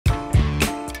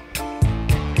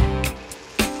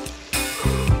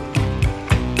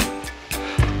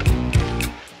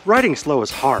riding slow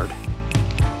is hard.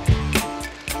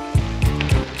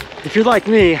 If you're like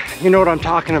me, you know what I'm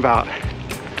talking about.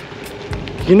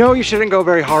 You know you shouldn't go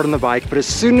very hard on the bike, but as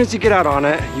soon as you get out on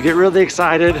it, you get really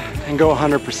excited and go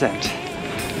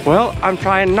 100%. Well, I'm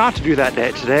trying not to do that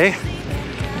today,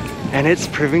 and it's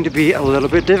proving to be a little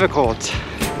bit difficult.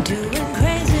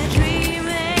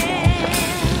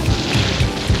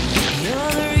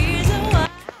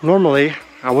 Normally,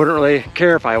 I wouldn't really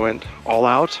care if I went all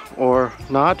out or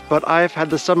not, but I've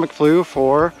had the stomach flu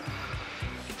for,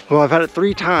 well, I've had it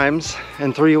 3 times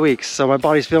in 3 weeks, so my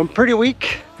body's feeling pretty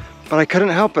weak, but I couldn't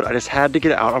help it. I just had to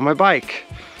get out on my bike.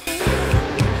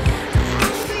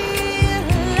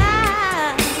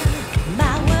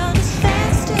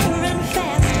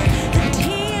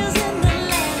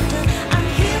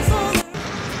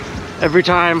 Every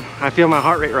time I feel my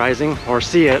heart rate rising or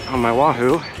see it on my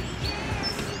Wahoo,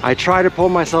 I try to pull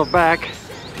myself back,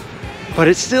 but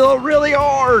it's still really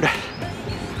hard.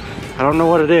 I don't know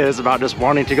what it is about just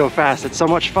wanting to go fast. It's so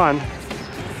much fun.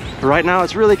 But right now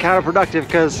it's really counterproductive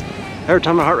because every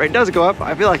time my heart rate does go up,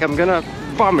 I feel like I'm gonna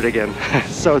vomit again.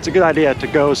 So it's a good idea to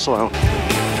go slow.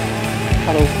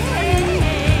 Hello.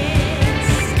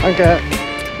 Danke.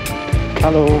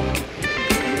 Hello.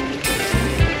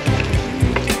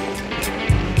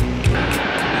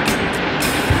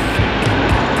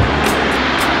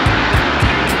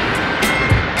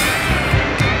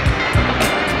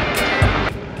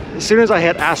 As soon as I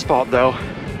hit asphalt though,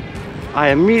 I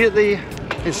immediately,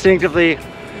 instinctively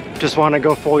just want to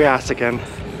go full gas again.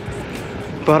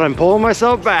 But I'm pulling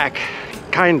myself back,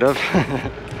 kind of.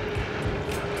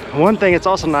 One thing that's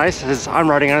also nice is I'm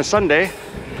riding on a Sunday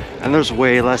and there's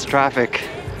way less traffic.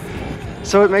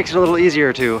 So it makes it a little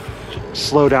easier to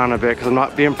slow down a bit because I'm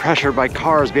not being pressured by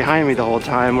cars behind me the whole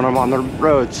time when I'm on the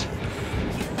roads.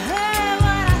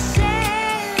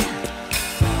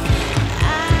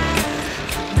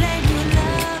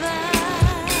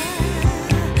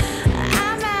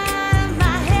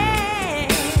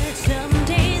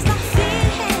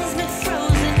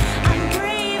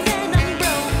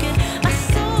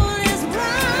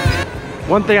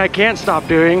 One thing I can't stop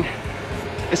doing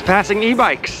is passing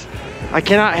e-bikes. I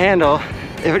cannot handle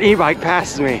if an e-bike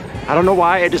passes me. I don't know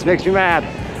why, it just makes me mad.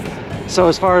 So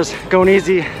as far as going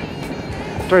easy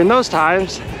during those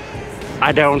times,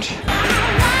 I don't.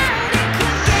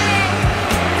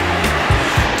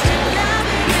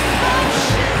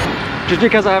 Just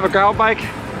because I have a gravel bike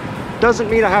doesn't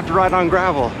mean I have to ride on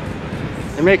gravel.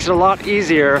 It makes it a lot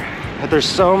easier that there's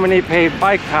so many paved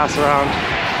bike paths around.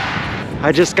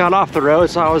 I just got off the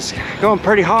road, so I was going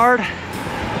pretty hard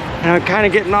and I'm kind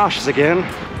of getting nauseous again.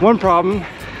 One problem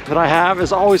that I have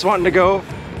is always wanting to go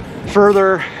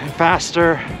further and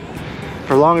faster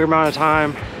for a longer amount of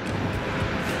time,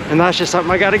 and that's just something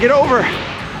I got to get over.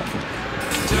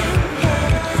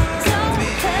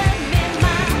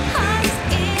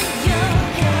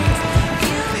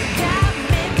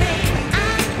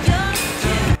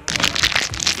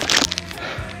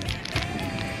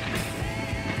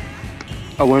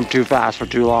 I went too fast for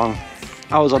too long.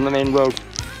 I was on the main road.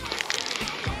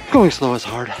 Going slow is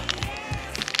hard.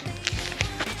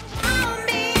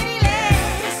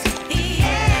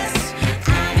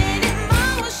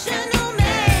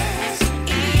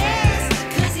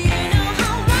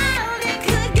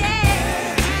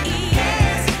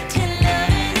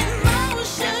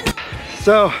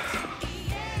 So,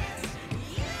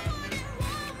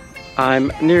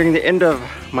 I'm nearing the end of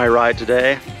my ride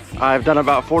today. I've done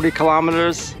about 40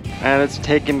 kilometers and it's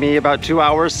taken me about 2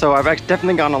 hours, so I've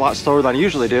definitely gone a lot slower than I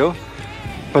usually do,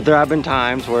 but there have been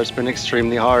times where it's been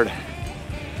extremely hard.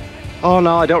 Oh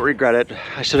no, I don't regret it.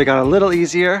 I should have gone a little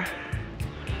easier,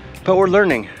 but we're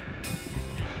learning.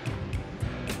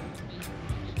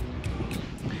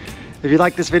 If you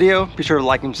like this video, be sure to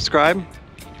like and subscribe.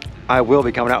 I will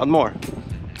be coming out with more.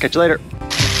 Catch you later.